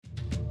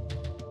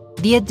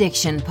The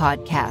Addiction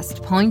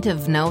Podcast, Point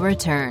of No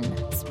Return,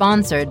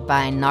 sponsored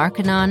by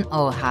Narconon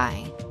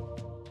Ojai.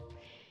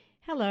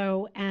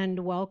 Hello and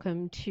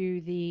welcome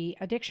to the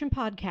Addiction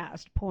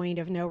Podcast, Point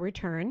of No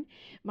Return.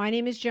 My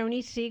name is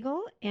Joni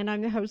Siegel and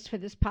I'm the host for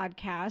this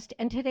podcast.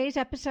 And today's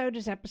episode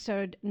is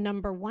episode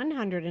number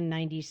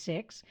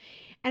 196,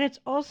 and it's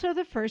also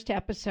the first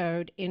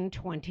episode in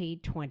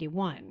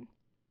 2021.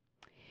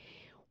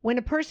 When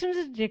a person is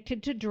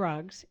addicted to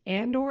drugs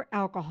and or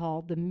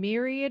alcohol, the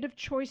myriad of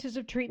choices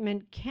of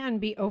treatment can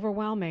be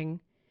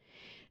overwhelming.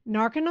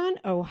 Narconon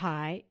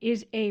Ojai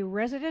is a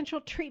residential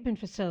treatment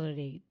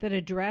facility that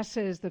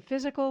addresses the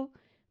physical,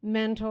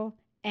 mental,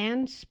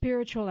 and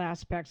spiritual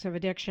aspects of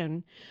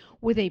addiction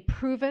with a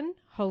proven,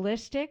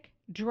 holistic,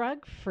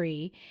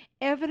 drug-free,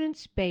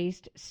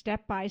 evidence-based,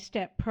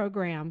 step-by-step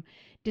program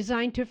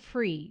designed to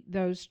free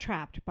those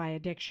trapped by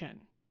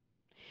addiction.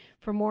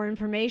 For more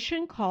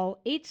information,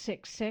 call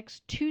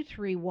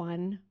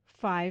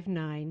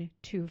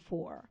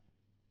 866-231-5924.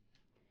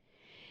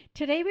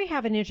 Today we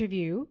have an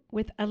interview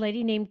with a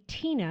lady named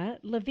Tine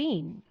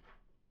Levene.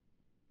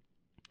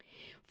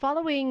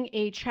 Following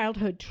a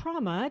childhood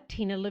trauma,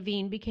 Tine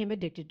Levene became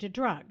addicted to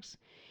drugs.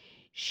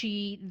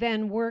 She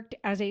then worked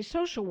as a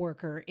social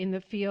worker in the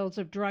fields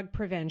of drug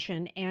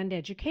prevention and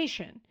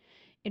education.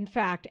 In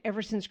fact,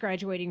 ever since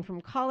graduating from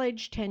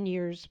college 10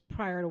 years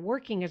prior to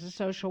working as a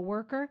social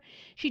worker,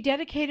 she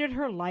dedicated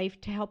her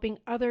life to helping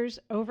others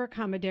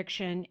overcome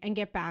addiction and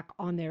get back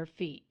on their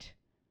feet.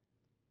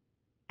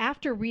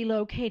 After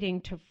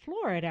relocating to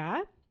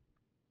Florida,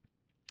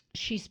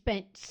 she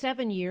spent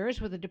 7 years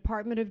with the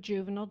Department of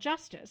Juvenile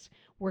Justice,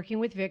 working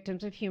with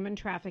victims of human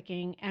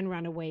trafficking and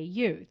runaway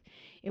youth.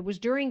 It was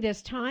during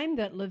this time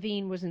that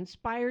Levene was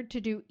inspired to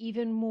do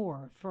even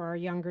more for our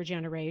younger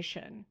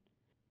generation.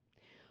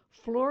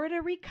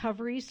 Florida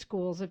Recovery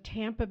Schools of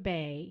Tampa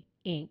Bay,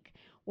 Inc.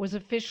 was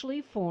officially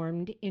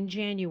formed in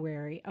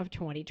January of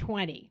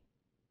 2020.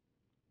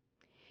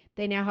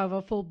 They now have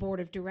a full board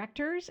of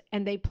directors,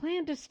 and they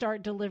plan to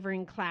start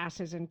delivering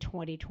classes in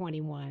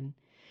 2021.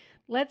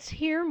 Let's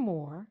hear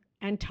more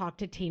and talk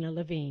to Tine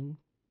Levene.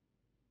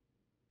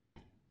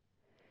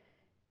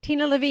 Tine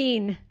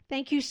Levene,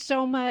 thank you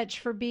so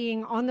much for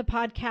being on the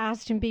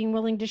podcast and being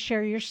willing to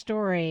share your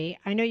story.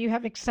 I know you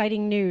have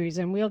exciting news,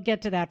 and we'll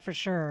get to that for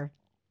sure.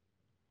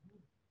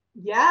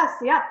 Yes.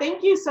 Yeah.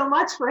 Thank you so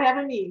much for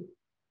having me.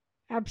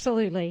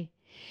 Absolutely.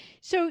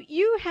 So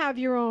you have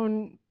your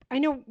own, I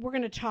know we're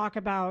going to talk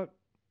about,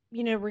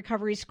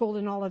 recovery school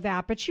and all of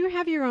that, but you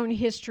have your own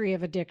history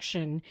of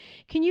addiction.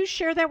 Can you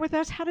share that with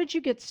us? How did you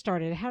get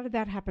started? How did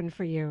that happen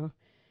for you?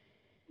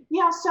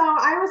 Yeah. So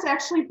I was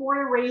actually born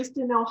and raised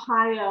in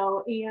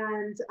Ohio,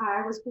 and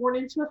I was born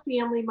into a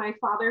family. My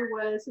father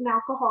was an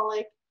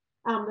alcoholic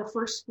the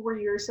first 4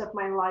 years of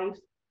my life.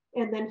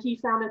 And then he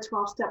found a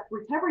 12-step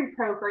recovery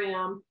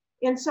program.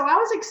 And so I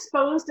was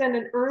exposed at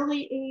an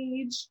early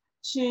age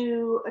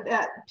to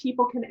that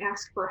people can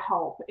ask for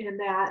help, and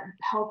that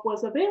help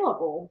was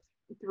available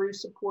through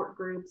support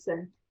groups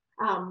and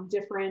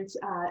different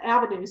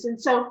avenues.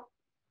 And so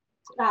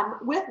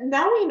with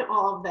knowing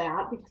all of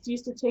that, because he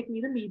used to take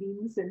me to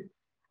meetings, and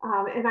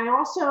I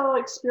also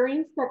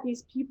experienced that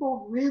these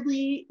people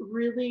really,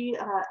 really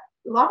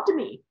loved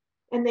me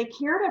and they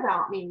cared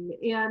about me.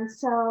 And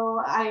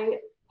so I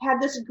had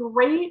this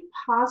great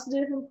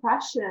positive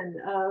impression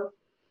of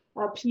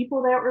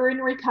people that were in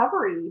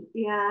recovery,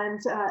 and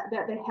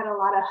that they had a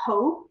lot of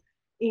hope,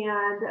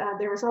 and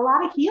there was a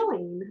lot of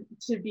healing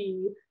to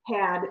be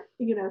had,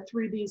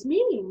 through these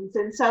meetings.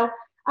 And so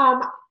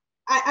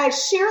I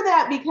share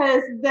that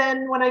because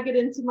then when I get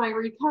into my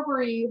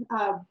recovery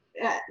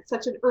at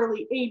such an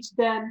early age,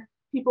 then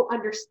people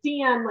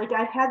understand, like,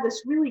 I had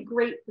this really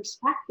great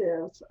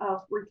perspective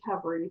of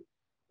recovery.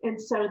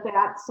 And so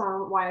that's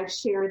why I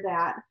share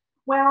that.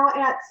 Well,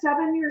 at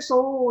 7 years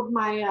old,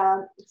 my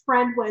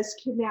friend was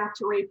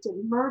kidnapped, raped,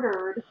 and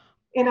murdered.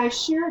 And I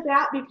share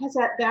that because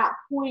at that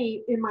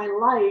point in my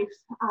life,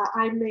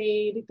 I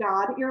made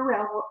God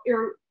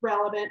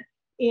irrelevant,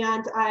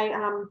 and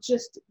I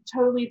just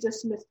totally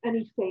dismissed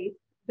any faith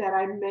that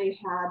I may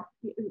have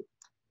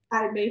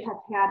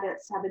had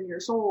at 7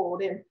 years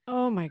old. And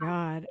oh my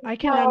God, I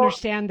can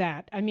understand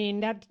that. I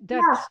mean,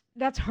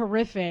 that's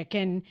horrific.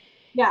 And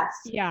yes.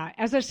 Yeah.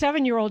 As a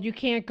 7-year-old, you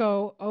can't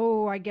go,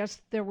 oh, I guess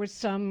there was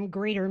some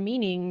greater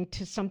meaning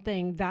to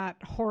something that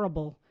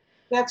horrible.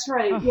 That's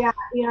right. Oh. Yeah.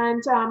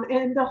 And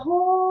the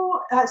whole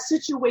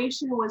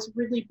situation was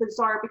really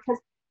bizarre because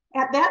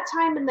at that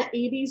time in the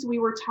 80s, we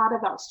were taught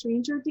about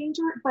stranger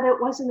danger, but it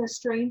wasn't a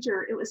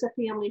stranger. It was a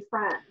family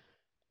friend.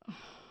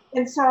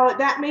 And so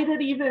that made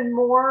it even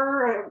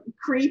more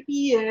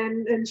creepy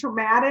and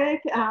traumatic.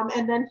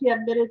 And then he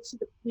admitted to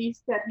the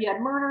police that he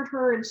had murdered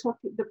her and took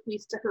the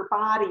police to her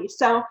body.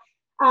 So,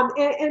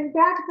 and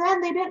back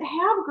then they didn't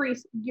have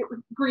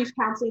grief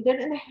counseling. They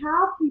didn't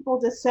have people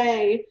to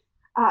say,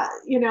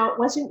 it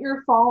wasn't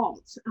your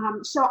fault.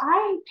 So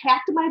I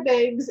packed my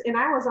bags and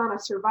I was on a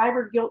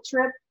survivor guilt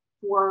trip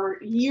for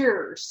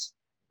years.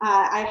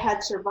 I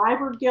had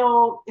survivor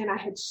guilt, and I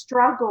had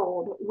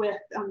struggled with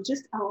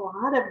just a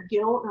lot of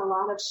guilt and a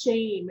lot of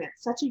shame at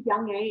such a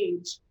young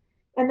age.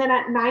 And then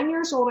at 9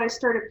 years old, I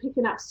started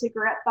picking up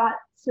cigarette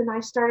butts and I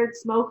started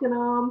smoking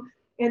them.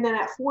 And then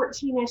at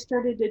 14, I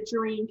started to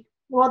drink.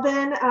 Well,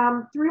 then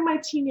through my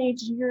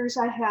teenage years,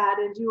 I had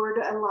endured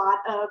a lot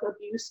of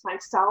abuse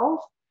myself.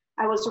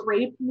 I was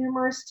raped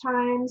numerous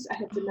times. I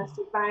had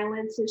domestic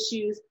violence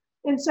issues.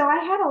 And so I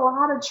had a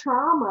lot of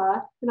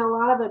trauma and a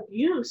lot of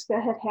abuse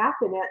that had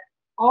happened at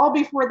all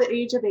before the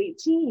age of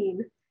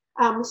 18.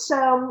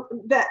 So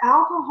the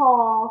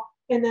alcohol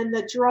and then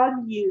the drug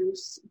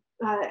use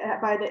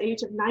by the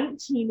age of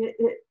 19,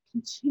 it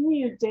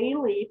continued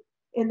daily.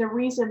 And the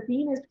reason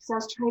being is because I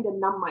was trying to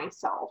numb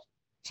myself.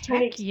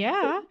 Heck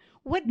yeah.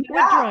 What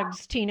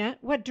drugs, Tina?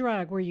 What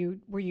drug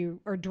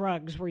or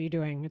drugs were you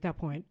doing at that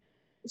point?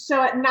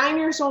 So at 9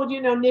 years old,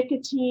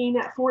 nicotine,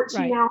 at 14,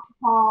 Right.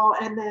 alcohol,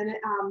 and then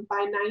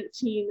by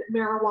 19,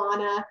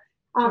 marijuana.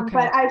 Okay.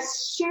 But I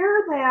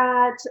share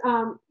that,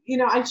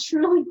 I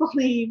truly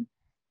believe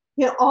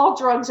all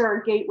drugs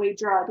are a gateway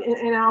drug.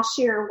 And I'll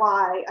share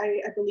why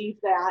I believe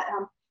that.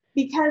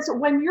 Because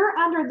when you're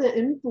under the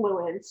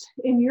influence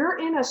and you're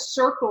in a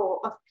circle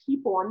of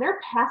people and they're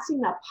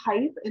passing a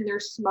pipe and they're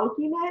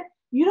smoking it,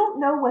 you don't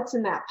know what's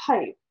in that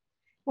pipe.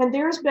 And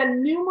there's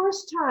been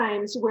numerous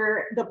times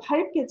where the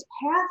pipe gets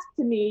passed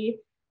to me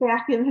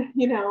back in,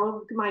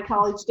 my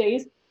college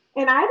days,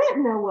 and I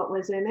didn't know what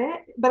was in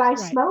it, but I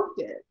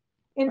smoked it.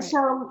 And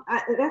so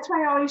that's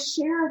why I always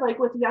share, like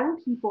with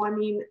young people, I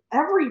mean,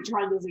 every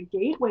drug is a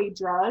gateway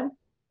drug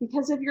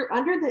because if you're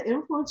under the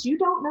influence, you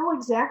don't know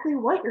exactly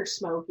what you're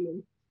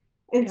smoking.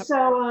 And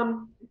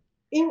so,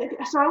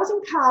 so I was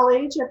in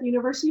college at the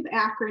University of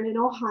Akron in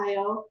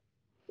Ohio,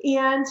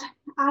 and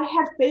I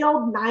had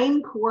failed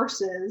 9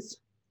 courses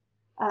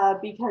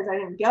because I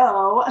didn't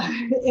go.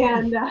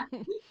 And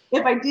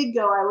if I did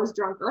go, I was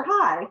drunk or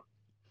high.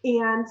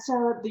 And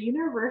so the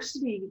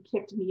university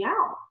kicked me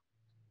out.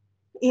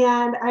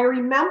 And I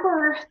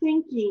remember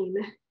thinking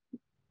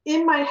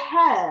in my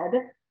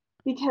head,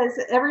 because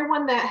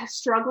everyone that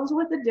struggles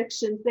with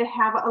addictions, they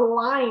have a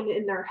line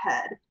in their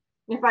head.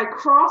 If I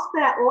cross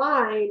that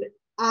line,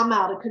 I'm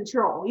out of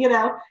control,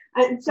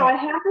 And so I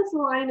have this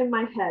line in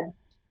my head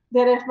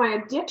that if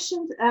my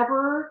addictions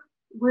ever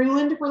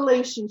ruined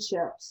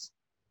relationships,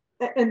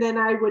 and then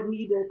I would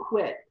need to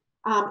quit.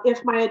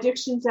 If my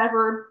addictions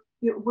ever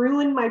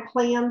ruined my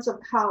plans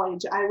of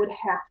college, I would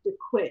have to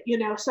quit,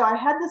 So I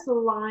had this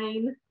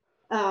line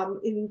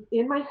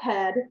in my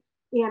head,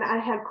 and I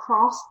had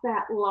crossed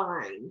that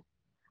line.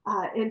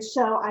 And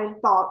so I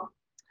thought,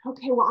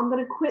 okay, well, I'm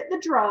going to quit the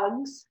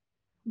drugs,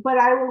 but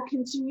I will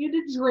continue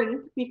to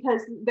drink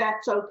because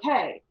that's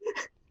okay.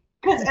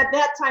 Because at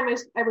that time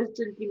I was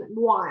drinking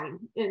wine,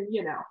 and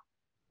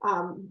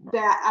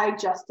that I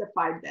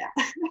justified that.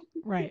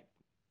 Right.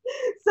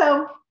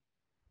 So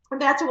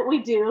that's what we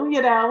do,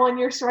 when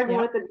you're struggling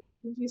with it,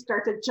 you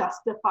start to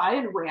justify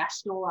and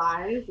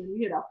rationalize,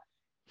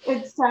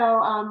 and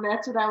so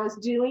that's what I was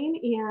doing.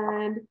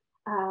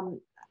 And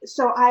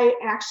so I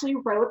actually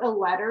wrote a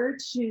letter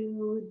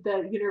to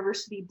the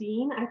university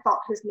dean. I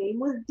thought his name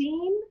was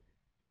Dean.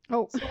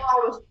 Oh, so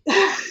I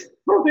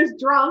was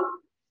drunk,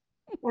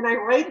 and I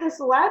write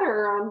this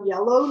letter on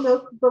yellow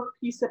notebook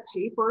piece of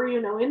paper,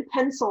 in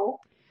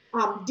pencil.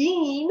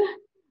 Dean,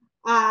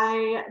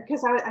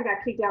 because I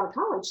got kicked out of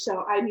college,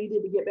 so I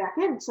needed to get back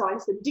in. So I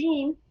said,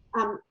 Dean,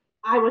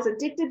 I was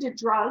addicted to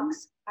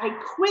drugs. I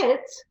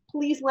quit.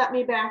 Please let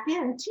me back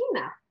in,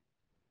 Tina.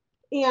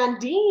 And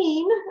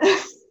Dean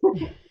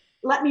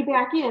let me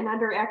back in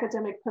under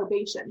academic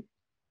probation.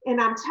 And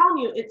I'm telling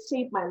you, it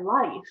saved my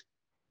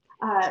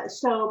life.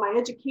 So my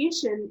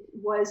education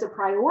was a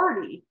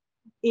priority.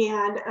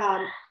 And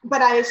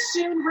but I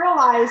soon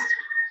realized.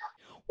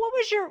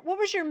 What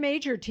was your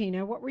major,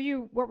 Tina? What were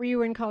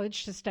you in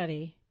college to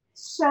study?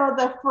 So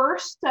the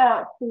first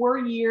 4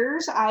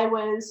 years, I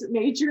was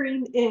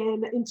majoring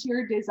in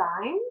interior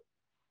design.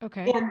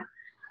 Okay. And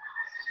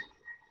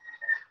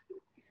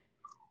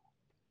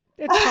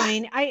it's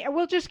fine.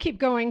 We'll just keep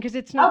going because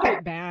it's not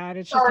that bad.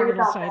 It's just a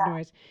little side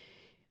noise.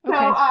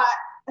 Okay.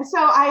 So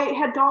I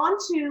had gone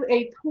to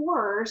a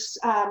course.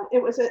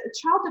 It was a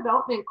child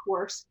development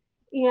course,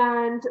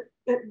 and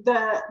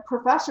the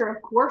professor,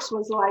 of course,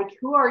 was like,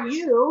 "Who are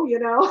you?"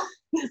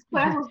 This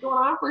class was going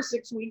on for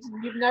 6 weeks,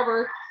 and you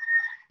never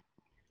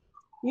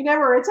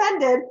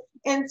attended.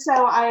 And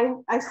so I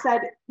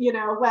said,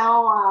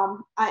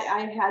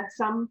 I had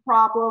some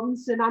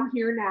problems, and I'm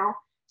here now.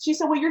 She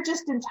said, well, you're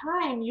just in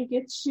time. You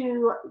get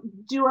to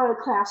do a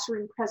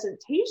classroom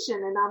presentation.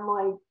 And I'm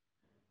like,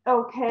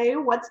 okay,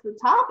 what's the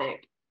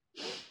topic?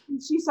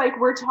 And she's like,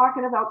 we're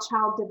talking about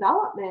child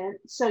development,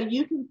 so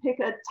you can pick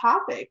a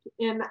topic.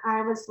 And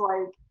I was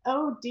like,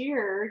 oh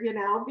dear,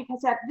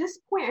 because at this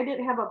point I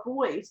didn't have a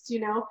voice,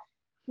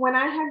 when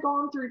I had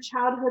gone through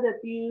childhood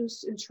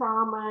abuse and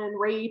trauma and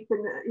rape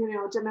and,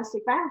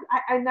 domestic violence,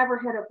 I never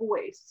had a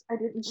voice. I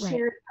didn't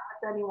share it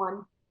with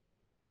anyone.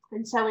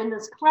 And so in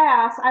this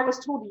class, I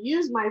was told to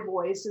use my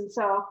voice. And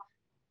so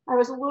I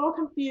was a little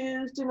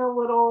confused and a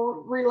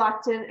little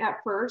reluctant at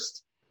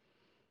first.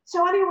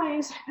 So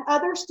anyways,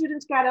 other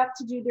students got up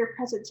to do their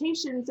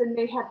presentations, and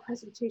they had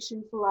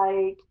presentations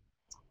like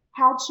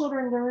how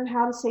children learn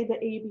how to say the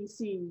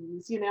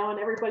ABCs, and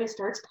everybody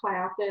starts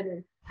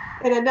clapping.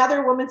 And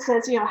another woman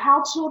says,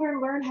 how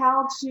children learn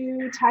how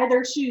to tie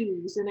their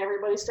shoes, and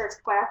everybody starts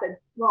clapping.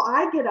 Well,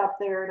 I get up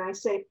there and I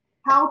say,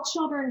 how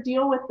children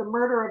deal with the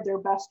murder of their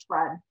best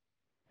friend.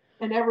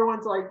 And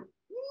everyone's like,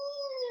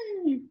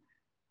 "Eee."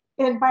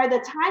 And by the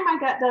time I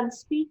got done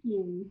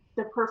speaking,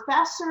 the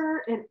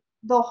professor and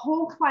the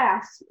whole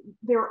class,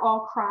 they were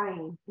all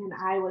crying, and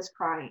I was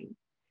crying.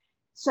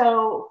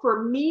 So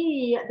for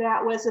me,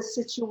 that was a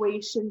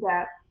situation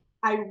that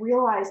I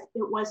realized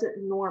it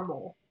wasn't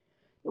normal.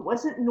 It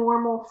wasn't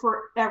normal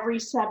for every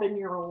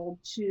 7-year-old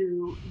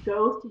to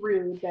go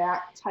through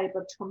that type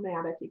of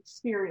traumatic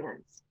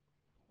experience.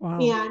 Wow.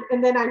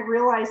 And then I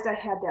realized I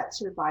had that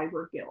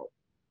survivor guilt.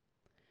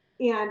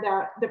 And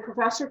the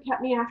professor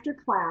kept me after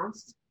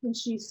class, and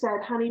she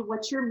said, honey,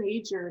 what's your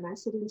major? And I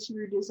said,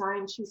 interior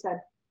design. She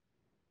said,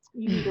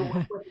 you need to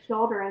work with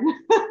children.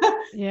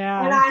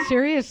 Yeah, and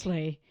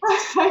seriously.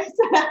 I said,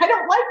 I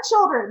don't like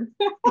children.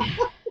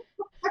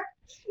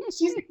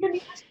 She's going to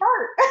need to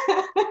start.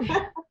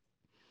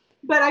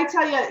 But I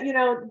tell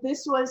you,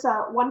 this was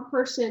one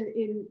person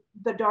in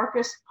the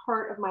darkest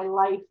part of my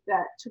life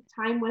that took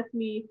time with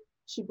me.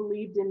 She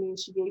believed in me, and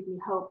she gave me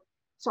hope.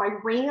 So I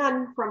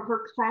ran from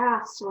her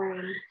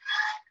classroom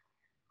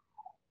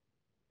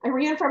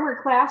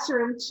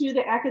to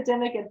the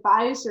academic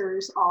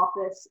advisor's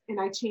office,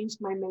 and I changed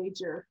my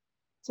major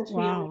to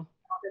family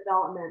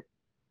development.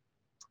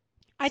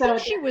 I think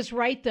she was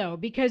right, though,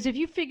 because if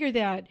you figure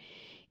that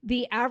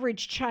the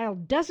average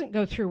child doesn't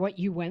go through what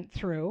you went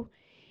through,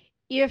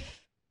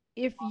 if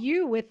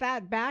you with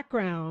that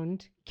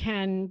background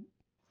can,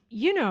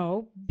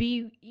 help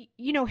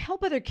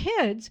other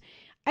kids,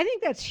 I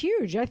think that's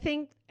huge. I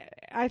think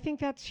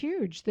that's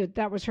huge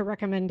that was her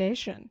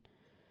recommendation.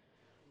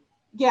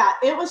 Yeah,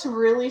 it was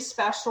really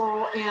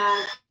special.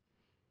 And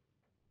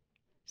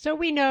so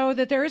we know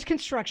that there is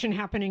construction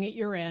happening at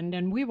your end,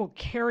 and we will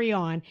carry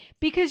on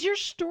because your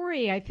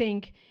story, I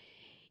think,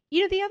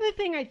 the other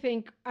thing I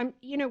think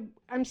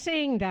I'm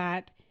saying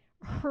that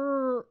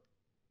her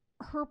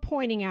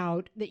pointing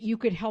out that you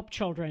could help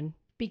children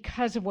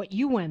because of what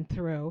you went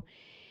through.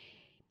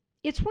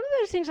 It's one of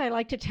those things I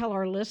like to tell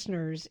our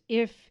listeners.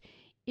 If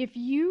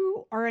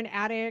you are an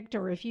addict,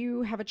 or if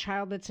you have a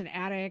child that's an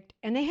addict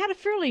and they had a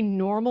fairly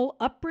normal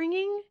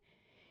upbringing,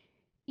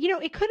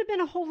 it could have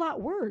been a whole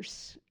lot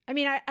worse. I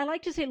mean, I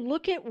like to say,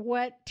 look at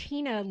what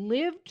Tina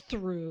lived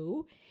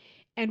through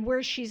and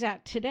where she's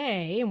at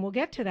today, and we'll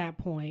get to that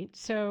point.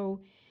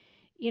 So,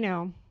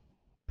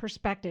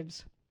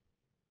 perspectives.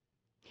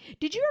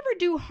 Did you ever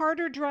do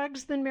harder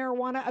drugs than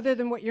marijuana, other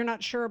than what you're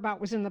not sure about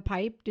was in the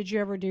pipe? Did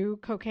you ever do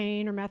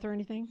cocaine or meth or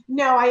anything?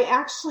 No, I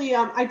actually,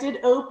 I did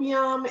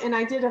opium, and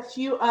I did a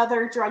few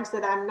other drugs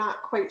that I'm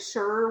not quite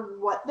sure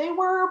what they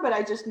were, but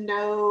I just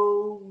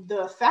know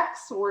the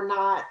effects were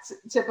not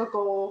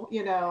typical,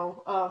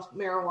 of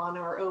marijuana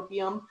or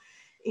opium.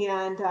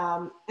 And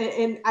I'm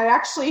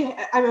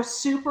a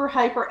super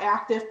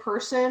hyperactive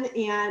person,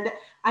 and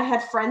I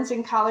had friends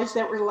in college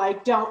that were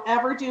like, don't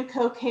ever do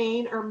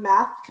cocaine or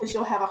meth because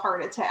you'll have a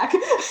heart attack.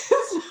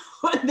 So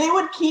they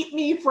would keep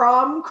me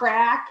from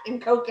crack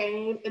and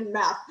cocaine and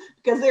meth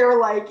because they were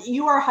like,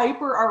 you are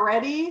hyper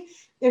already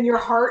and your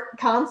heart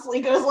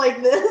constantly goes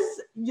like this,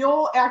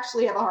 you'll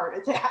actually have a heart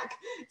attack.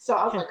 So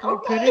I was like,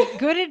 okay.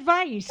 Good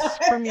advice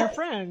from your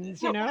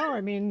friends,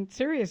 I mean,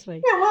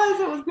 seriously. It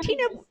was good.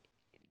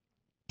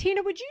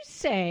 Tina, would you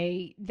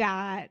say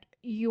that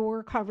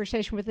your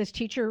conversation with this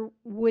teacher,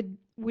 would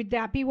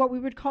that be what we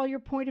would call your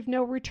point of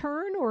no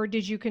return, or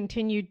did you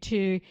continue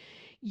to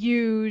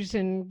use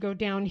and go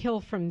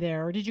downhill from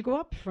there, or did you go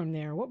up from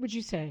there? What would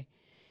you say?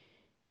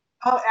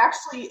 Oh,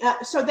 actually,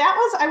 so that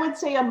was, I would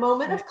say, a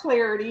moment of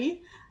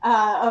clarity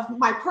of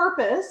my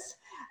purpose,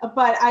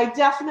 but I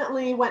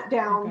definitely went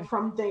down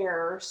from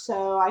there.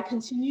 So I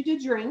continued to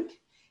drink,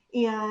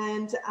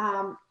 and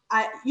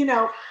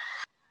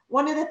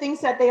one of the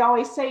things that they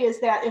always say is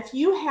that if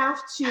you have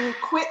to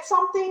quit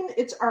something,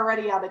 it's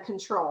already out of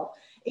control.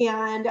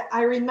 And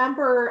I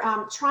remember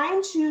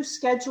trying to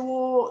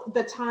schedule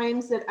the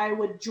times that I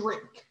would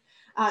drink.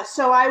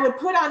 So I would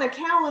put on a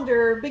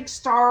calendar, big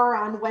star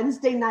on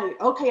Wednesday night.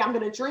 Okay, I'm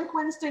going to drink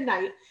Wednesday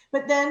night,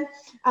 but then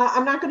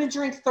I'm not going to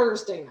drink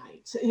Thursday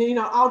night.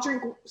 I'll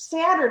drink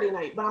Saturday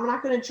night, but I'm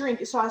not going to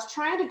drink. So I was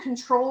trying to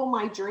control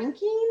my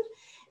drinking.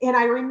 And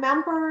I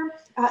remember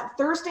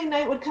Thursday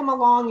night would come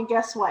along, and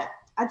guess what?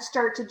 I'd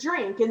start to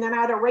drink, and then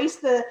I'd erase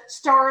the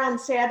star on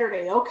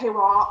Saturday. Okay,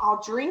 well,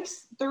 I'll drink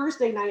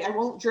Thursday night. I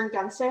won't drink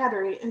on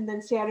Saturday. And then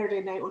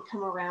Saturday night would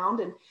come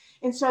around.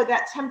 And so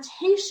that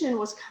temptation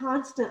was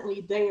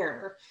constantly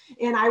there,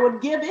 and I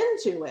would give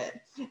into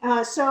it.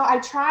 So I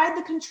tried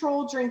the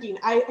controlled drinking.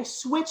 I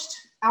switched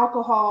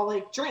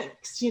alcoholic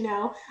drinks,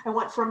 I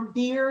went from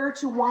beer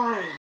to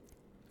wine.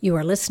 You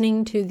are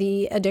listening to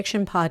the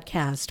Addiction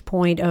Podcast,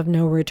 Point of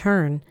No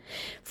Return.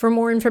 For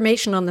more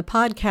information on the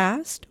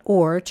podcast,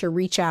 or to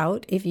reach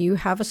out if you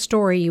have a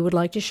story you would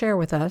like to share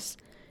with us,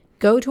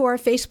 go to our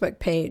Facebook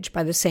page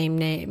by the same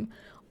name,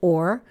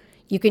 or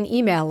you can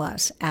email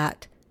us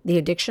at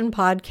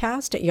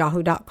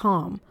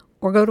theaddictionpodcast@yahoo.com,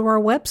 or go to our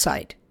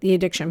website,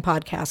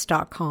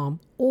 theaddictionpodcast.com,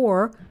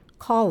 or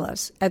call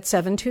us at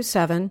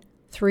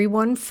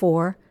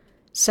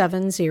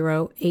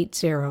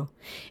 727-314-7080.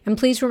 And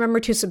please remember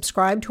to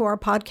subscribe to our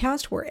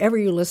podcast wherever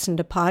you listen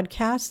to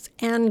podcasts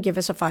and give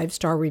us a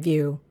 5-star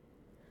review.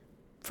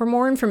 For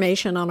more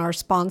information on our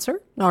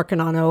sponsor,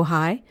 Narconon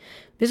Ojai,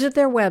 visit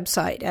their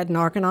website at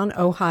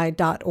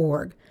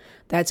narcononohai.org.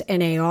 That's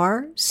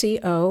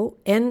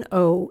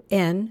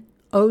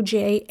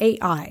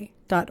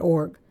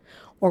NARCONONOJAI.org.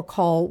 Or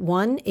call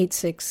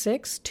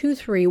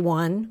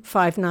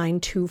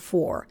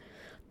 1-866-231-5924.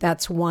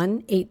 That's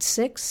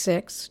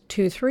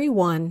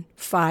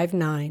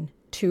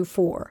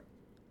 1-866-231-5924.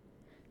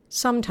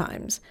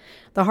 Sometimes,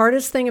 the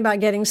hardest thing about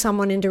getting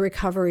someone into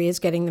recovery is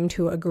getting them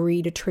to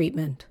agree to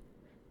treatment.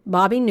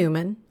 Bobby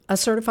Newman, a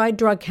certified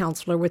drug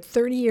counselor with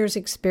 30 years'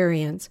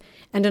 experience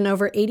and an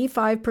over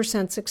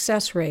 85%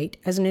 success rate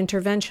as an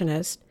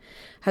interventionist,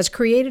 has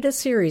created a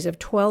series of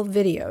 12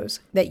 videos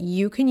that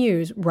you can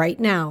use right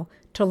now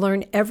to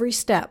learn every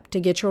step to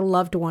get your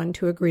loved one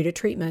to agree to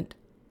treatment.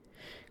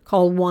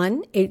 Call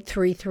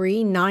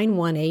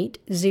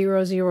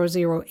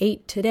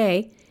 1-833-918-0008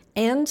 today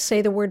and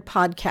say the word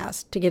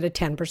podcast to get a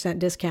 10%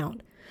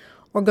 discount.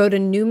 Or go to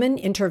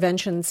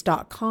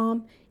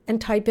newmaninterventions.com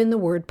and type in the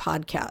word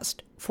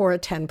podcast for a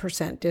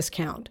 10%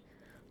 discount.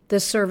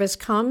 This service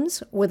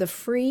comes with a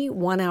free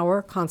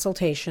 1-hour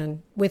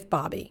consultation with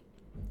Bobby.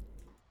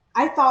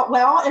 I thought,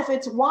 well, if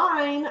it's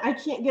wine, I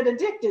can't get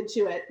addicted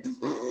to it.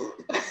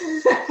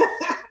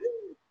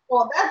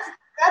 Well, that's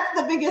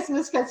the biggest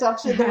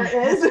misconception there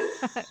is.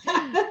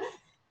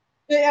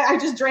 I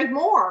just drank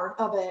more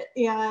of it.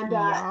 And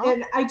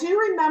I do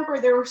remember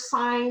there were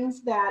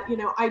signs that,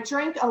 I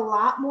drank a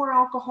lot more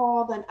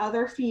alcohol than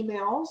other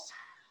females.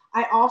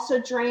 I also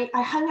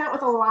I hung out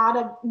with a lot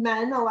of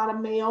men, a lot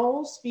of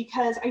males,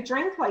 because I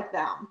drank like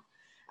them.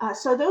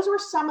 So those were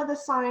some of the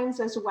signs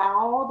as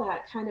well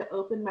that kind of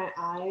opened my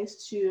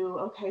eyes to,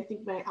 okay, I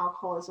think my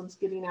alcoholism's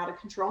getting out of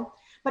control.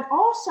 But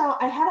also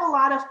I had a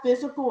lot of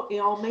physical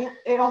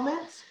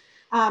ailments.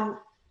 They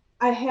thought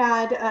I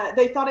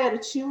had a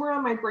tumor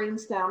on my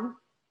brainstem.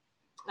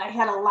 I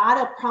had a lot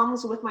of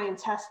problems with my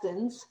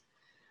intestines.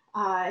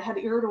 I had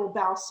irritable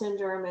bowel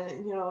syndrome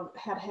and,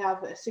 had to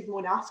have a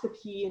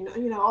sigmoidoscopy and,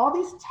 all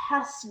these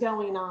tests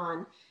going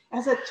on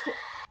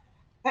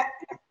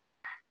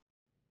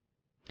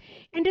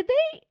And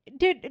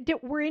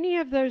were any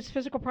of those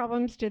physical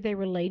problems, did they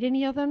relate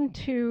any of them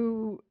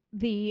to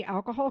the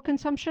alcohol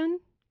consumption?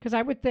 Because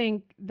I would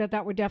think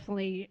that would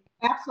definitely.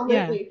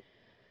 Absolutely.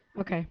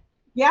 Yeah. Okay.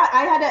 Yeah,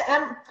 I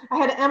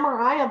had an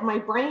MRI of my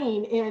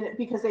brain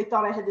because they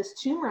thought I had this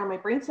tumor on my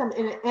brainstem,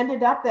 and it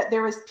ended up that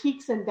there was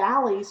peaks and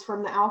valleys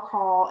from the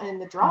alcohol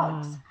and the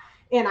drugs.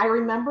 And I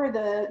remember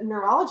the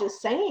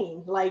neurologist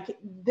saying, like,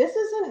 this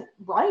isn't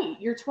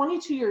right. You're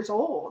 22 years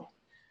old.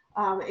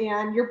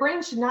 And your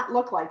brain should not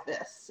look like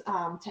this,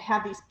 to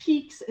have these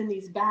peaks and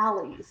these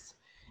valleys.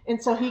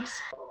 And so he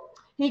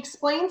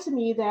explained to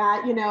me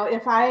that,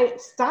 if I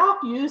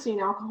stop using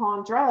alcohol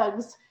and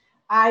drugs,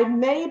 I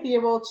may be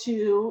able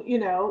to,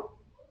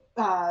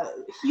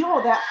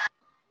 heal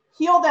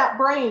that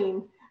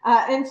brain.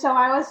 And so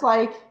I was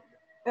like,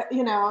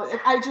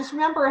 I just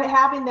remember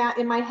having that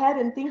in my head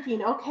and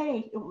thinking,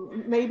 okay,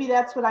 maybe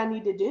that's what I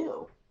need to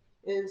do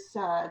is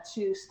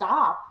to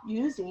stop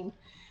using.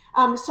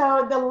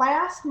 So the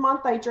last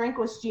month I drank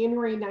was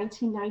January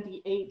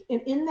 1998.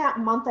 And in that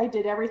month, I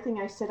did everything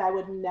I said I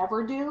would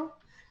never do.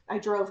 I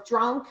drove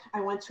drunk.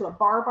 I went to a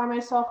bar by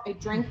myself. I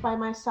drank by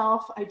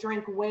myself. I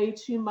drank way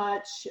too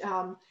much,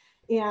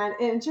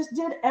 and just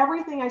did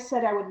everything I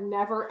said I would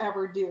never,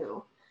 ever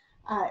do.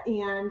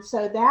 And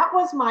so that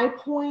was my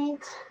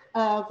point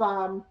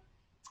of,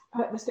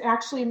 it was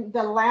actually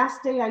the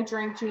last day I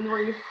drank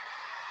January.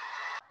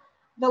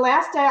 The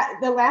last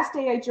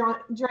day I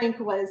drank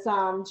was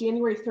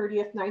January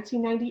 30th,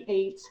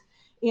 1998.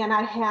 And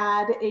I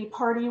had a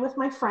party with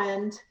my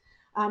friend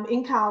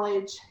in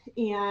college,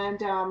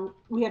 and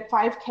we had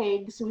 5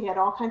 kegs. We had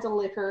all kinds of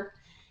liquor,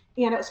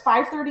 and it was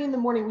 5:30 in the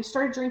morning. We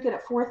started drinking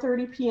at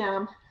 4:30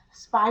 p.m.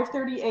 It's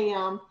 5:30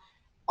 a.m.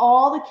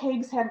 All the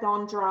kegs had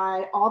gone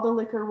dry. All the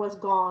liquor was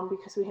gone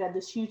because we had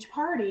this huge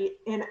party,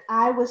 and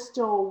I was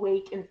still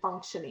awake and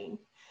functioning.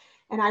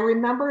 And I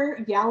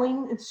remember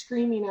yelling and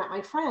screaming at my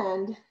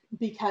friend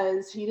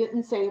because he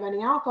didn't save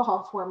any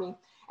alcohol for me.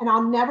 And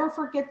I'll never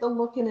forget the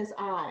look in his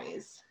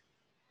eyes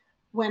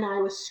when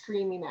I was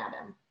screaming at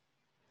him.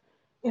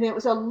 And it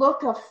was a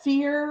look of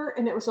fear,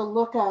 and it was a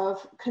look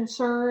of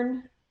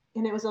concern,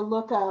 and it was a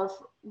look of,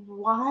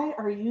 why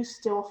are you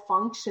still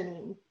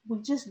functioning?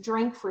 We just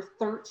drank for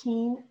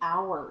 13 and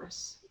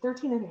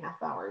a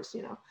half hours,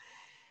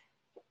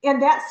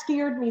 And that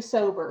scared me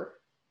sober.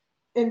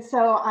 And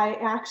so I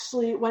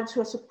actually went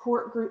to a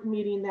support group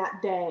meeting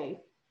that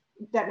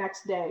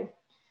next day.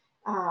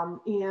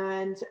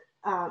 And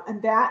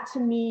that to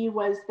me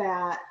was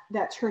that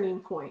turning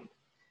point,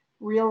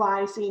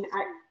 realizing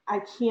I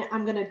can't,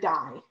 I'm going to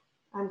die.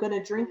 I'm going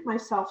to drink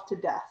myself to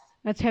death.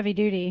 That's heavy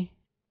duty,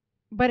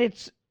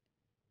 but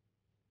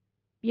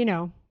you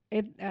know,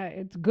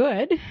 it's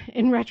good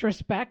in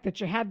retrospect that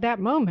you had that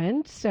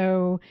moment.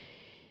 So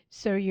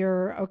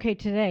you're okay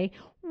today.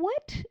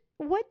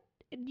 What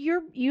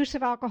your use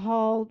of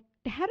alcohol?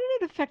 How did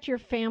it affect your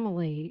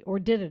family, or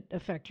did it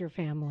affect your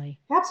family?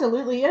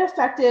 Absolutely. It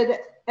affected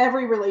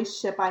every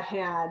relationship I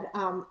had,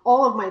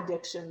 all of my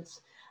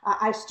addictions.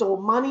 I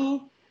stole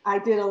money. I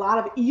did a lot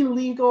of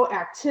illegal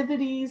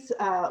activities,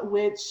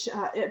 which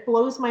it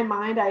blows my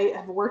mind. I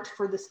have worked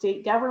for the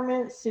state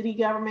government, city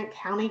government,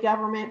 county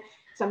government.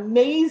 It's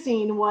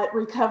amazing what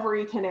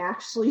recovery can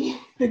actually,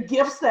 the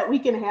gifts that we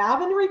can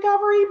have in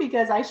recovery,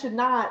 because I should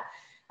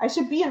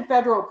be in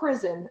federal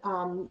prison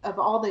of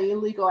all the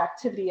illegal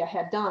activity I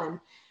had done.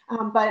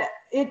 But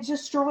it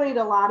destroyed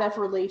a lot of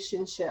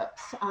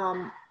relationships.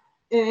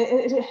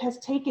 It has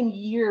taken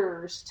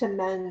years to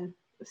mend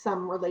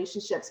some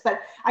relationships, but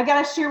I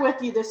got to share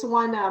with you this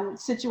one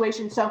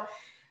situation. So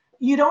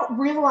you don't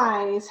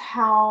realize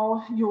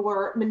how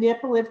your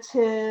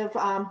manipulative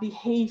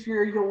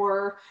behavior,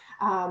 your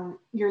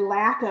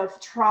lack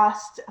of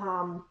trust,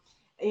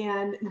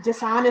 and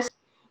dishonest,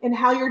 and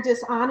how your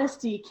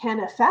dishonesty can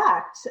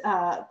affect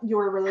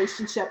your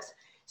relationships.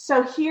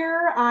 So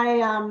here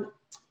I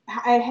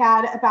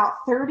had about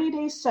 30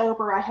 days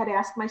sober. I had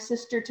asked my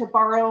sister to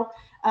borrow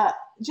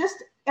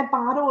just a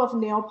bottle of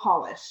nail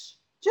polish,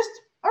 just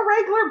a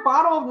regular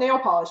bottle of nail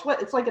polish.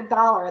 It's like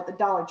 $1 at the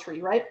Dollar Tree,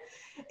 right?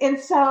 And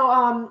so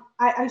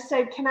I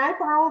said, "Can I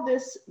borrow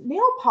this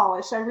nail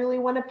polish? I really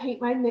want to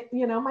paint my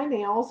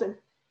nails."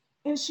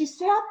 And she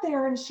sat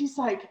there and she's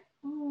like,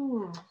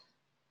 and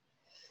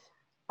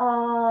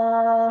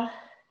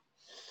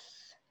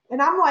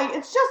I'm like,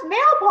 "It's just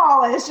nail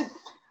polish."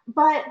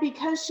 But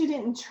because she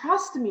didn't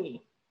trust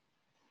me,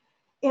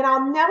 and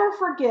I'll never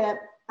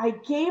forget, I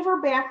gave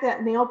her back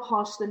that nail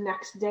polish the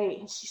next day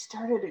and she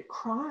started to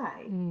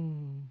cry.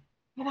 And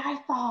I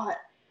thought,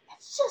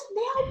 it's just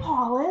nail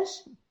polish.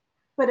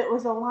 But it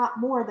was a lot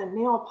more than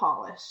nail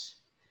polish.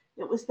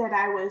 It was that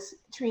I was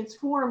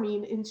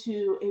transforming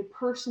into a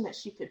person that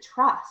she could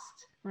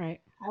trust.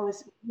 Right. I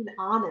was being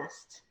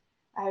honest.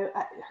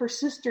 Her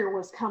sister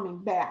was coming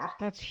back.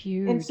 That's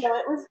huge. And so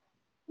it was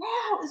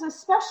a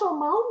special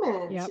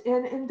moment. Yep.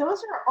 And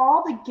those are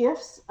all the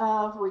gifts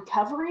of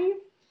recovery.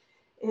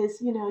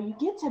 Is, you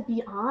get to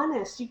be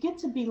honest, you get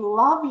to be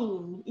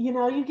loving,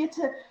 you get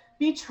to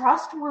be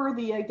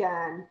trustworthy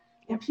again,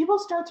 and people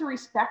start to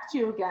respect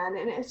you again.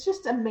 And it's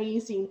just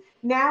amazing.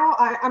 Now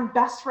I'm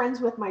best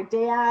friends with my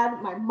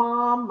dad, my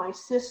mom, my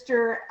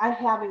sister. I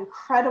have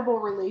incredible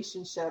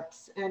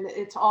relationships, and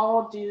it's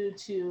all due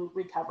to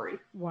recovery.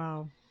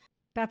 Wow.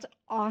 That's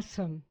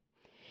awesome.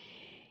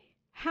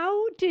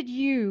 How did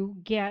you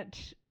get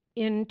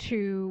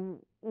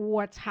into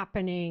what's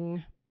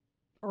happening,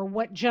 or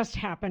what just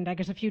happened, I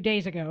guess, a few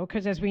days ago?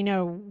 Because as we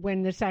know,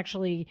 when this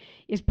actually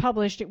is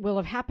published, it will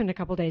have happened a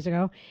couple days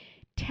ago.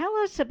 Tell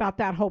us about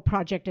that whole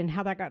project and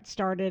how that got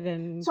started.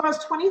 And so I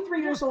was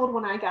 23 years old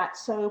when I got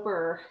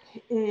sober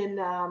in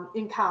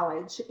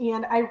college,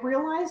 and I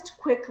realized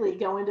quickly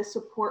going to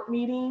support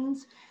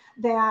meetings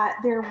that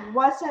there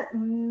wasn't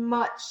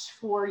much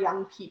for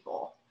young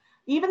people.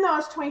 Even though I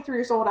was 23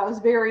 years old, I was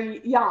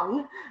very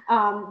young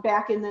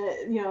back in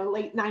the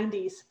late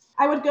 90s.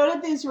 I would go to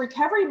these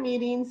recovery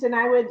meetings and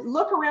I would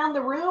look around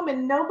the room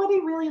and nobody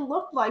really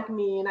looked like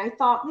me. And I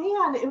thought,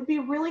 man, it would be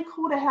really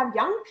cool to have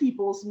young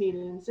people's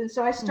meetings. And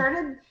so I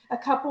started a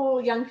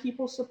couple young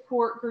people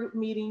support group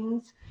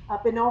meetings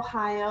up in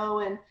Ohio.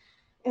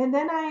 And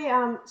then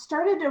I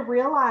started to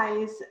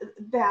realize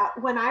that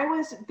when I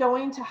was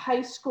going to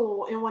high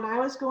school and when I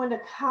was going to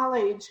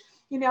college,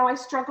 I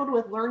struggled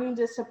with learning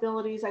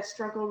disabilities. I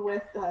struggled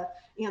with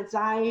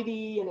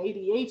anxiety and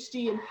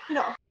ADHD, and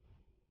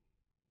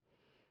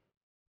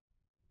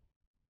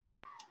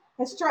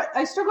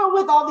I struggled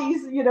with all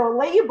these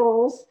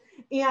labels,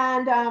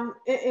 and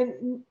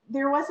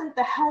there wasn't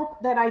the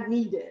help that I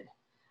needed.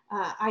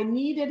 I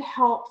needed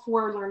help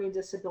for learning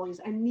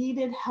disabilities. I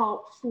needed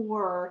help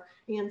for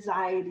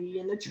anxiety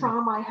and the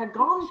trauma I had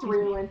gone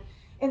through,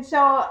 and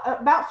so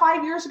about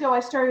 5 years ago, I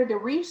started to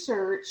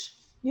research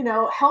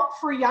help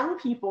for young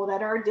people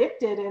that are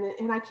addicted.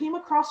 And I came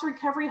across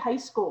recovery high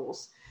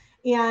schools.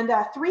 And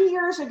 3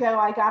 years ago,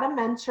 I got a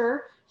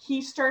mentor.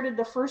 He started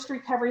the first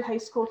recovery high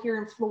school here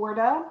in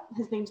Florida.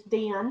 His name's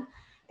Dan.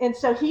 And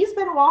so he's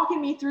been walking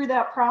me through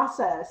that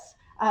process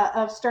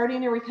of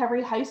starting a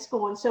recovery high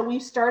school. And so we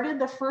started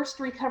the first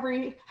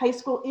recovery high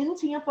school in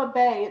Tampa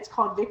Bay. It's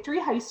called Victory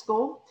High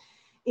School.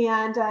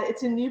 And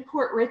it's in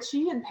Newport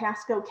Richey in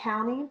Pasco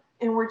County.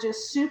 And we're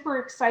just super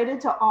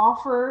excited to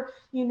offer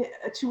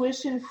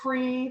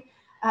tuition-free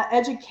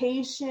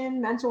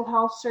education, mental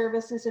health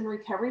services, and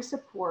recovery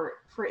support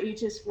for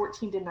ages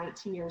 14 to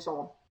 19 years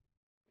old.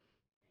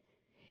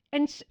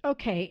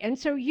 Okay, and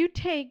so you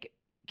take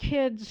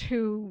kids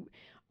who,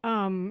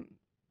 um,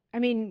 I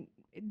mean,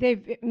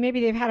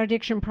 they've had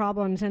addiction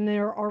problems and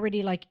they're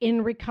already like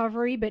in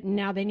recovery, but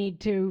now they need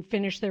to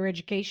finish their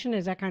education.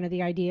 Is that kind of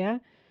the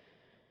idea?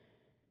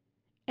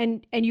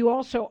 And you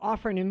also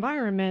offer an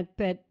environment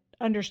that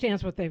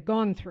understands what they've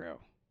gone through.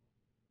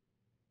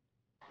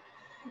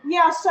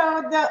 Yeah,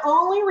 so the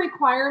only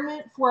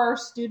requirement for our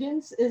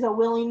students is a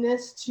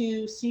willingness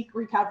to seek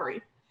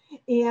recovery.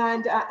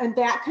 And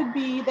that could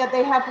be that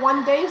they have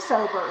 1 day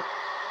sober.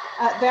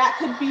 That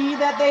could be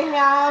that they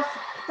have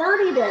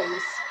 30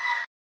 days.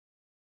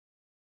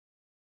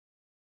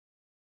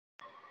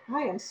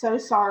 I am so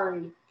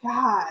sorry.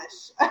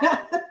 Gosh.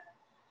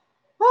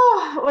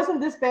 Oh, it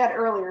wasn't this bad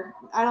earlier.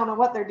 I don't know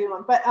what they're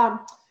doing.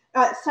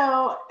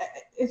 So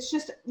it's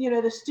just,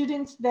 the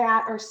students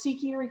that are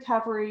seeking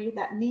recovery,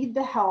 that need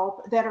the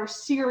help, that are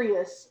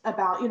serious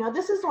about,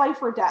 this is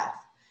life or death.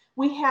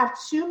 We have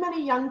too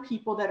many young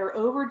people that are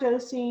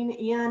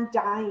overdosing and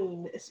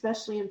dying,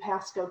 especially in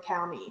Pasco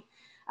County.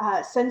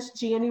 Since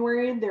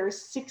January,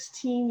 there's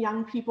 16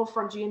 young people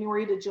from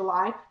January to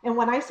July. And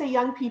when I say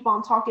young people,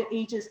 I'm talking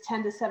ages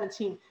 10 to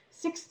 17.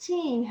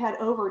 16 had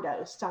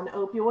overdosed on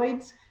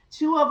opioids.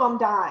 2 of them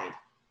died.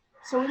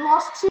 So we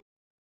lost 2.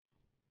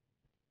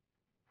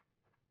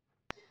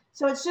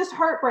 So it's just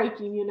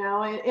heartbreaking,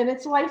 and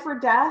it's life or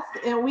death.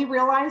 And we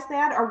realize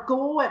that our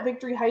goal at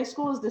Victory High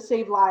School is to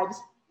save lives.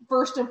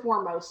 First and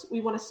foremost,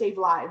 we want to save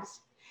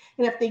lives.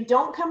 And if they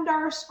don't come to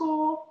our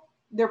school,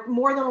 they're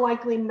more than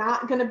likely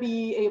not going to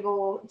be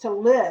able to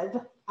live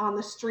on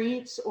the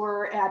streets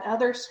or at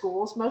other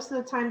schools. Most of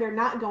the time, they're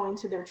not going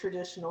to their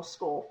traditional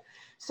school.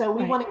 So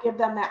we want to give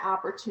them that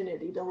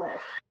opportunity to live.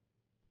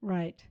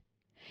 Right.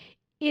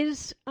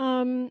 Is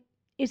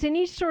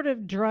any sort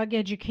of drug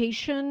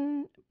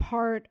education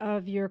part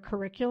of your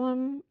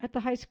curriculum at the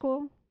high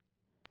school?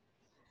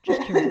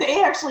 Just curious.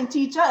 They actually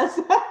teach us.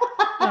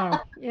 Oh,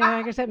 yeah,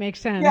 I guess that makes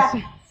sense.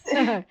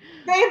 Yeah.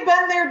 They've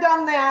been there,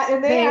 done that,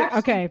 and they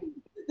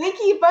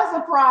keep us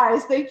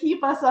apprised. They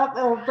keep us up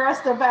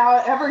abreast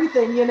about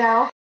everything,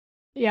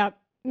 Yeah,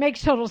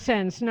 makes total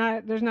sense.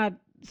 There's not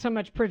so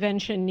much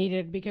prevention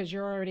needed because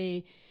you're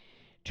already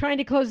trying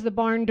to close the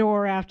barn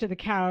door after the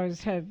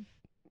cows have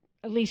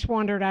at least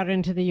wandered out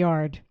into the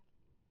yard.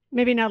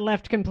 Maybe not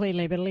left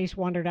completely, but at least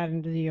wandered out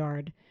into the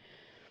yard.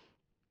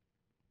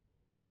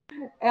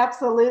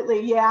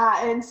 Absolutely,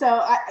 yeah. And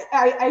so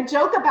I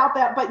joke about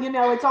that, but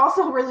it's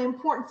also really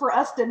important for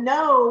us to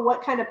know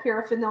what kind of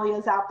paraphernalia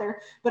is out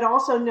there, but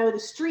also know the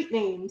street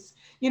names.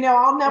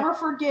 I'll never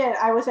forget,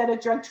 I was at a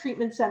drug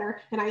treatment center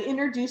and I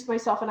introduced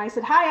myself and I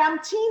said, "Hi, I'm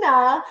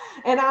Tina,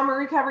 and I'm a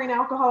recovering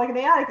alcoholic and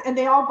addict." And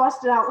they all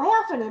busted out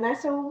laughing. And I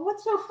said, "Well,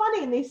 what's so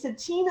funny?" And they said,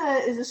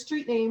 "Tina is a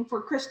street name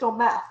for crystal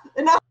meth."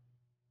 And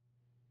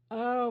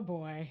Oh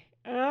boy,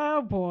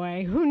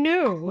 who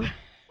knew?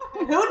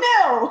 Who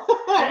knew?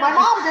 My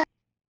mom did.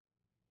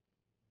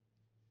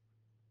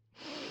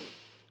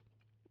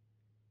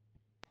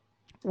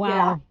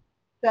 Wow.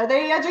 Yeah. So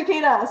they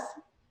educate us.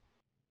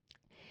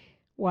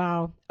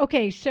 Wow.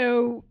 Okay,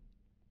 so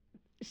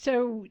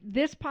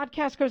this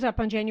podcast goes up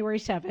on January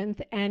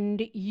 7th,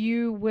 and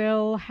you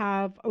will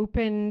have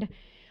opened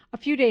a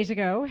few days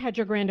ago, had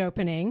your grand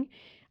opening.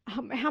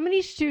 How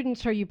many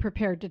students are you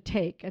prepared to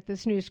take at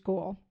this new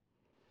school?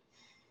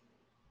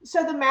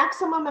 So the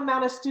maximum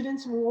amount of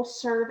students we'll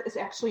serve is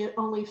actually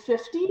only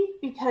 50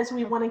 because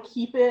we want to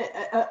keep it,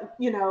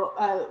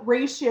 a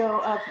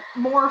ratio of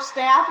more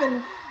staff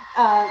and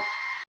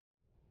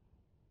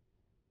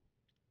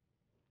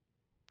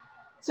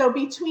so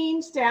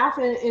between staff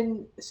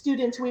and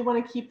students, we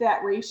want to keep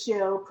that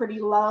ratio pretty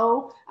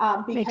low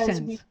because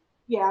we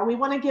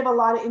want to give a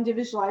lot of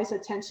individualized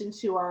attention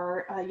to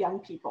our young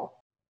people.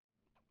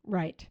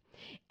 Right.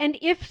 And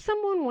if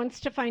someone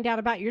wants to find out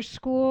about your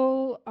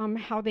school,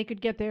 how they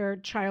could get their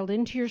child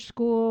into your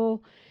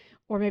school,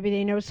 or maybe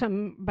they know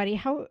somebody,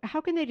 how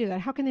can they do that?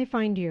 How can they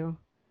find you?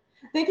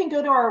 They can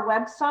go to our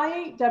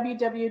website,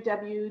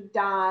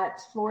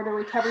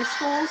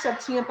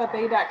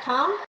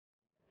 www.floridarecoveryschools.tampabay.com.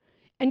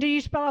 And do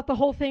you spell out the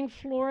whole thing?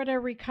 Florida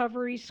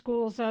Recovery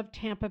Schools of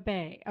Tampa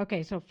Bay.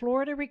 Okay, so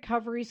Florida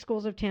Recovery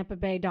Schools of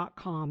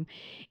Bay.com.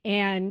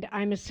 And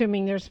I'm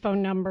assuming there's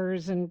phone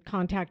numbers and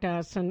contact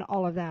us and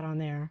all of that on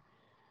there.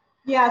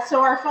 Yeah,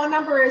 so our phone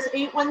number is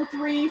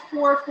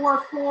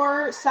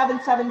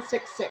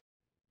 813-444-7766.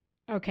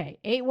 Okay,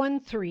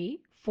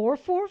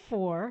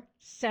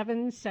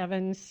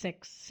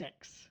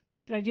 813-444-7766.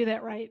 Did I do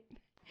that right?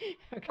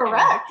 Okay.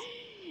 Correct.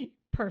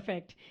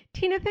 Perfect.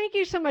 Tina, thank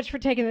you so much for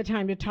taking the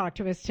time to talk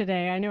to us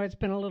today. I know it's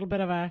been a little bit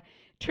of a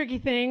tricky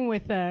thing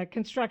with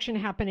construction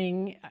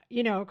happening,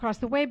 across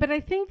the way, but I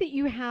think that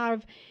you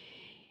have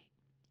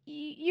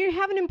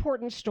an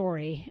important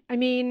story. I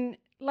mean,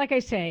 like I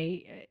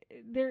say,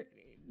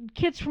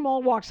 kids from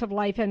all walks of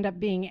life end up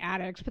being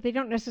addicts, but they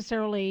don't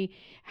necessarily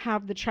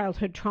have the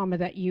childhood trauma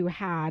that you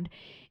had.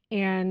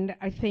 And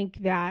I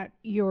think that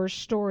your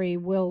story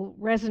will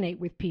resonate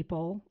with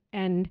people.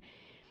 And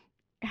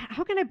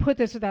how can I put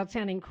this without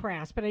sounding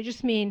crass? But I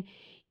just mean,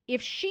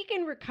 if she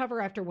can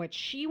recover after what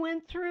she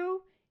went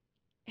through,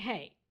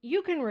 hey,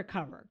 you can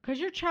recover because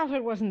your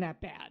childhood wasn't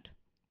that bad,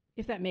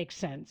 if that makes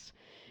sense.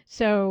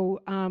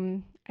 So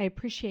I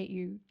appreciate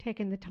you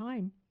taking the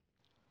time.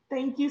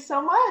 Thank you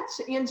so much.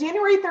 And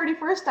January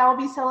 31st, I'll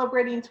be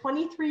celebrating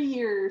 23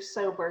 years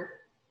sober.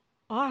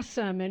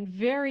 Awesome, and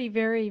very,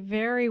 very,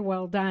 very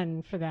well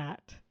done for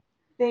that.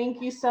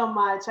 Thank you so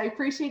much. I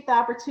appreciate the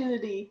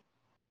opportunity.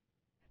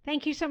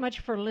 Thank you so much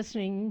for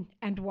listening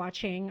and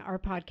watching our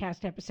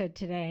podcast episode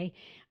today.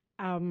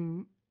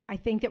 I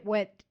think that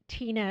what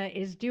Tina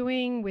is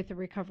doing with the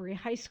Recovery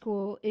High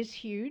School is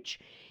huge.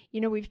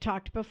 You know, we've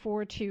talked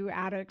before to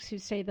addicts who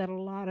say that a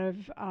lot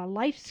of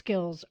life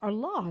skills are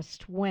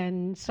lost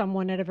when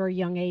someone at a very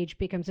young age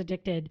becomes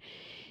addicted.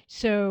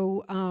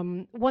 So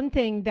one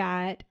thing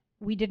that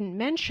we didn't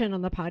mention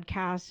on the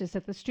podcast is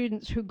that the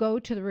students who go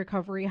to the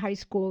Recovery High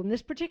School, and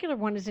this particular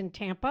one is in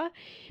Tampa,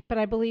 but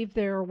I believe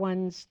there are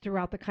ones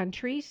throughout the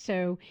country.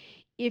 So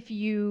if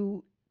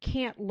you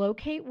can't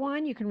locate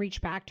one, you can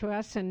reach back to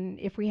us, and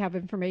if we have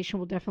information,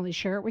 we'll definitely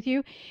share it with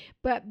you.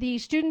 But the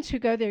students who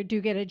go there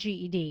do get a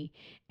GED.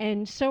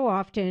 And so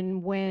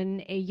often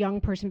when a young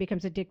person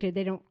becomes addicted,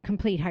 they don't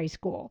complete high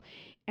school.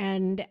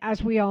 And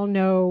as we all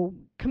know,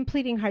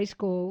 completing high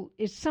school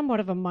is somewhat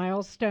of a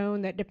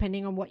milestone that,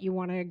 depending on what you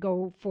want to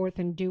go forth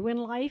and do in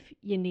life,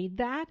 you need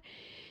that.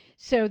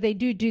 So they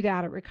do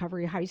that at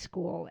Recovery High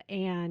School.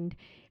 And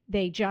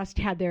they just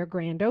had their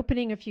grand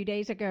opening a few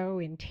days ago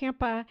in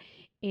Tampa,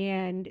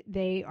 and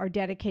they are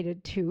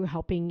dedicated to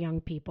helping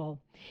young people.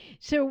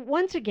 So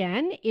once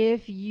again,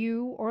 if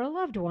you or a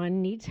loved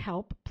one needs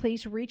help,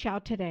 please reach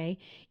out today.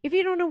 If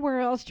you don't know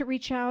where else to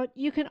reach out,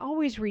 you can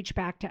always reach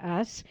back to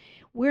us.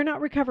 We're not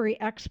recovery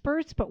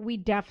experts, but we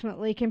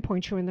definitely can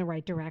point you in the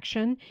right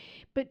direction.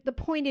 But the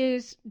point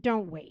is,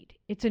 don't wait.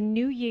 It's a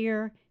new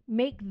year.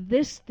 Make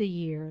this the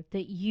year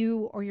that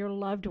you or your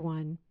loved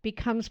one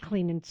becomes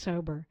clean and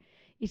sober.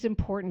 It's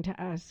important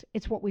to us.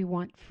 It's what we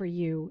want for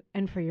you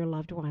and for your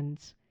loved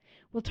ones.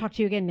 We'll talk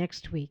to you again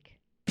next week.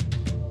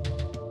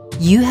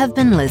 You have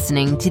been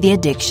listening to the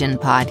Addiction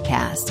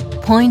Podcast,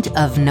 Point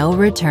of No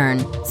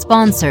Return,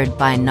 sponsored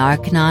by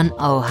Narconon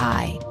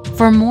Ojai.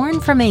 For more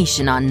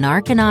information on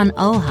Narconon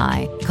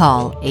Ojai,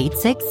 call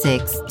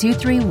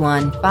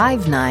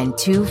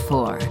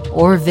 866-231-5924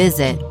 or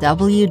visit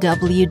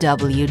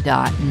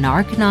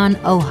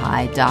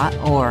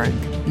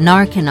www.narcononojai.org.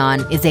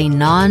 Narconon is a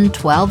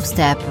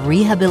non-12-step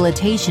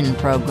rehabilitation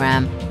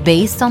program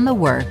based on the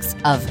works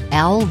of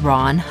L.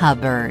 Ron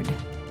Hubbard.